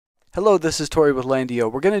Hello, this is Tori with LANDiO.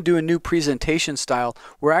 We're going to do a new presentation style.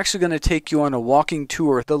 We're actually going to take you on a walking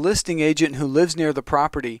tour. The listing agent who lives near the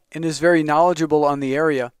property and is very knowledgeable on the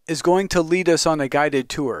area is going to lead us on a guided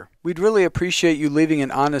tour. We'd really appreciate you leaving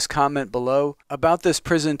an honest comment below about this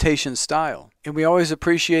presentation style. And we always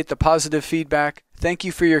appreciate the positive feedback. Thank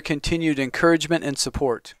you for your continued encouragement and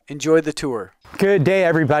support. Enjoy the tour. Good day,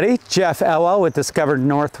 everybody. Jeff Elwell with Discovered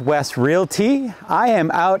Northwest Realty. I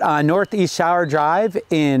am out on Northeast Shower Drive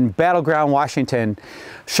in Battleground, Washington,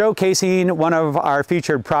 showcasing one of our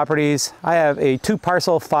featured properties. I have a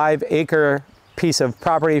 2-parcel, 5-acre piece of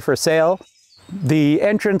property for sale. The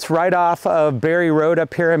entrance right off of Berry Road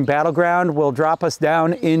up here in Battleground will drop us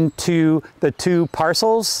down into the 2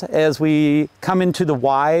 parcels. As we come into the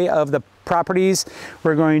Y of the properties,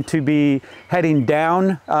 we're going to be heading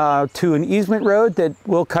down to an easement road that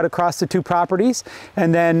will cut across the 2 properties.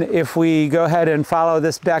 And then if we go ahead and follow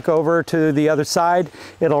this back over to the other side,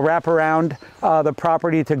 it'll wrap around the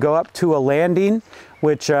property to go up to a landing,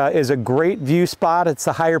 which is a great view spot. It's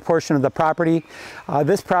the higher portion of the property.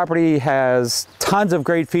 This property has tons of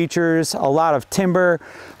great features, a lot of timber.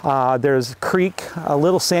 There's a creek, a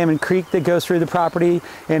little Salmon Creek that goes through the property,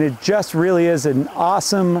 and it just really is an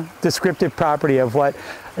awesome descriptive property of what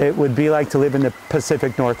it would be like to live in the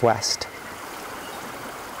Pacific Northwest.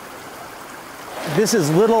 This is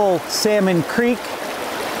Little Salmon Creek.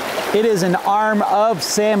 It is an arm of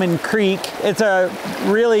Salmon Creek. It's a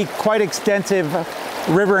really quite extensive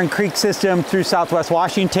river and creek system through Southwest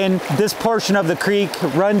Washington. This portion of the creek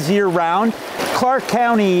runs year-round. Clark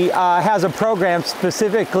County has a program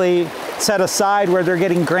specifically set aside where they're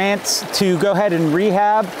getting grants to go ahead and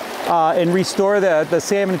rehab and restore the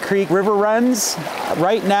Salmon Creek river runs.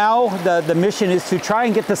 Right now, the mission is to try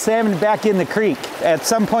and get the salmon back in the creek. At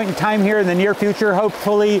some point in time here in the near future,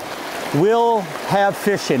 hopefully, we'll have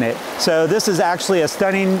fish in it. So this is actually a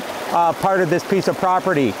stunning part of this piece of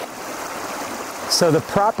property. So the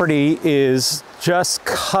property is just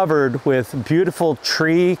covered with beautiful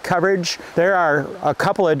tree coverage. There are a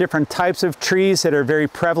couple of different types of trees that are very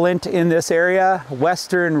prevalent in this area.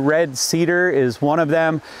 Western red cedar is one of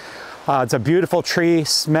them. It's a beautiful tree,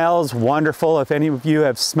 smells wonderful. If any of you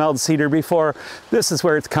have smelled cedar before, this is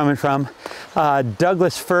where it's coming from.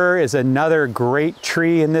 Douglas fir is another great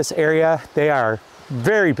tree in this area. They are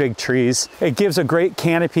very big trees. It gives a great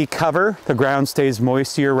canopy cover. The ground stays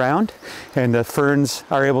moist year round and the ferns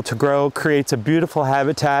are able to grow, creates a beautiful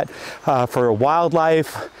habitat for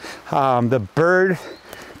wildlife. The bird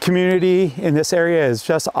community in this area is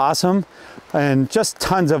just awesome, and just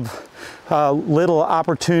tons of little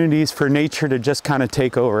opportunities for nature to just kind of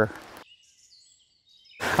take over.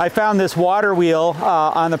 I found this water wheel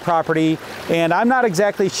on the property, and I'm not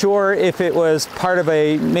exactly sure if it was part of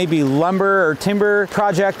a maybe lumber or timber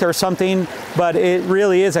project or something, but it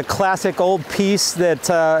really is a classic old piece that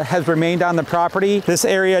has remained on the property. This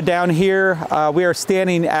area down here, we are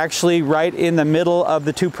standing actually right in the middle of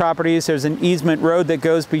the 2 properties. There's an easement road that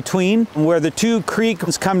goes between where the 2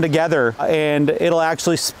 creeks come together, and it'll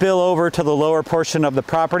actually spill over to the lower portion of the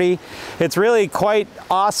property. It's really quite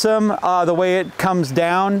awesome the way it comes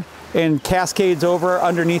down and cascades over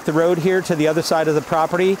underneath the road here to the other side of the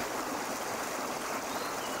property.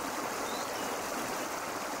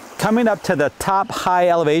 Coming up to the top high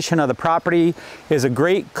elevation of the property is a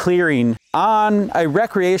great clearing. On a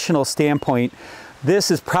recreational standpoint,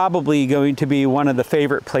 this is probably going to be one of the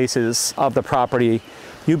favorite places of the property.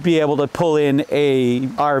 You'd be able to pull in a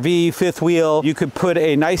RV, 5th wheel. You could put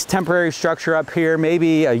a nice temporary structure up here,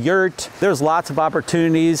 maybe a yurt. There's lots of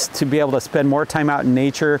opportunities to be able to spend more time out in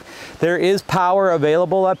nature. There is power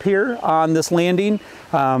available up here on this landing.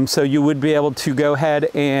 So you would be able to go ahead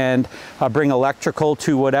and bring electrical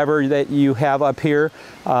to whatever that you have up here.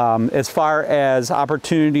 As far as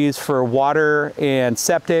opportunities for water and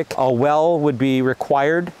septic, a well would be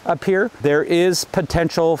required up here. There is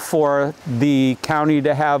potential for the county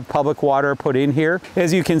to have public water put in here.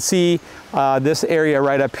 As you can see, this area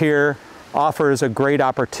right up here offers a great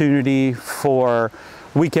opportunity for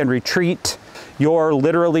weekend retreat. You're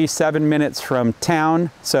literally 7 minutes from town,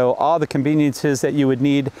 so all the conveniences that you would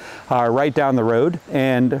need are right down the road,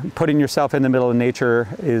 and putting yourself in the middle of nature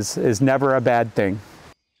is never a bad thing.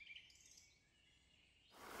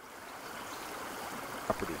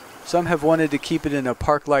 Some have wanted to keep it in a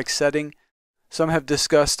park-like setting. Some have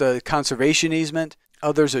discussed a conservation easement.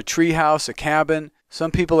 Others a tree house, a cabin. Some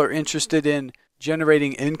people are interested in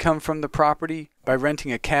generating income from the property by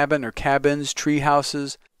renting a cabin or cabins, tree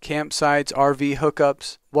houses, campsites, RV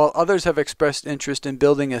hookups, while others have expressed interest in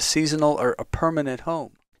building a seasonal or a permanent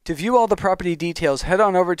home. To view all the property details, head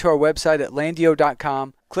on over to our website at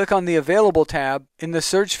landio.com, click on the Available tab. In the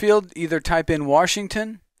search field, either type in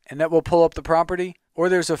Washington, and that will pull up the property, or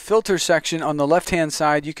there's a filter section on the left-hand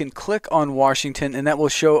side. You can click on Washington, and that will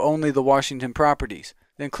show only the Washington properties.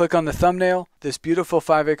 Then click on the thumbnail. This beautiful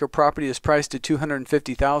 5-acre property is priced at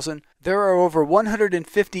 $250,000. There are over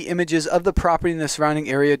 150 images of the property in the surrounding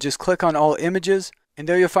area. Just click on all images, and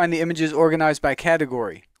there you'll find the images organized by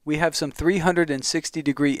category. We have some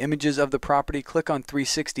 360-degree images of the property. Click on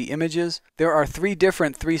 360 images. There are 3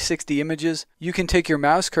 different 360 images. You can take your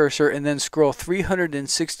mouse cursor and then scroll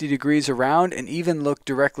 360 degrees around and even look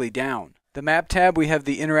directly down. The map tab, we have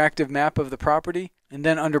the interactive map of the property. And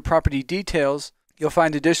then under property details, you'll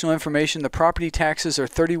find additional information. The property taxes are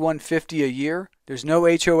 $31.50 a year. There's no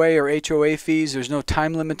HOA or HOA fees. There's no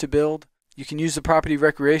time limit to build. You can use the property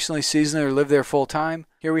recreationally, seasonally, or live there full time.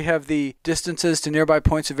 Here we have the distances to nearby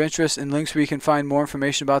points of interest and links where you can find more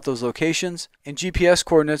information about those locations, and GPS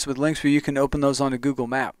coordinates with links where you can open those on a Google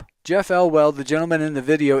map. Jeff Elwell, the gentleman in the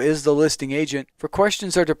video, is the listing agent. For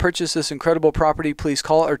questions or to purchase this incredible property, please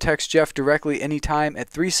call or text Jeff directly anytime at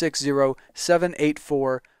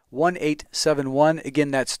 360-784-1871.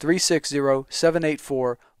 Again, that's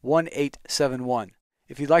 360-784-1871.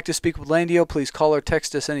 If you'd like to speak with LANDiO, please call or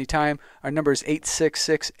text us anytime. Our number is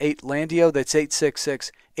 866-8LANDiO. That's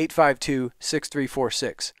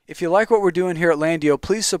 866-852-6346. If you like what we're doing here at LANDiO,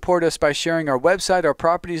 please support us by sharing our website, our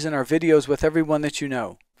properties, and our videos with everyone that you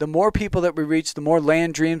know. The more people that we reach, the more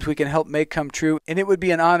land dreams we can help make come true, and it would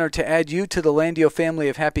be an honor to add you to the LANDiO family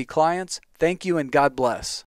of happy clients. Thank you and God bless.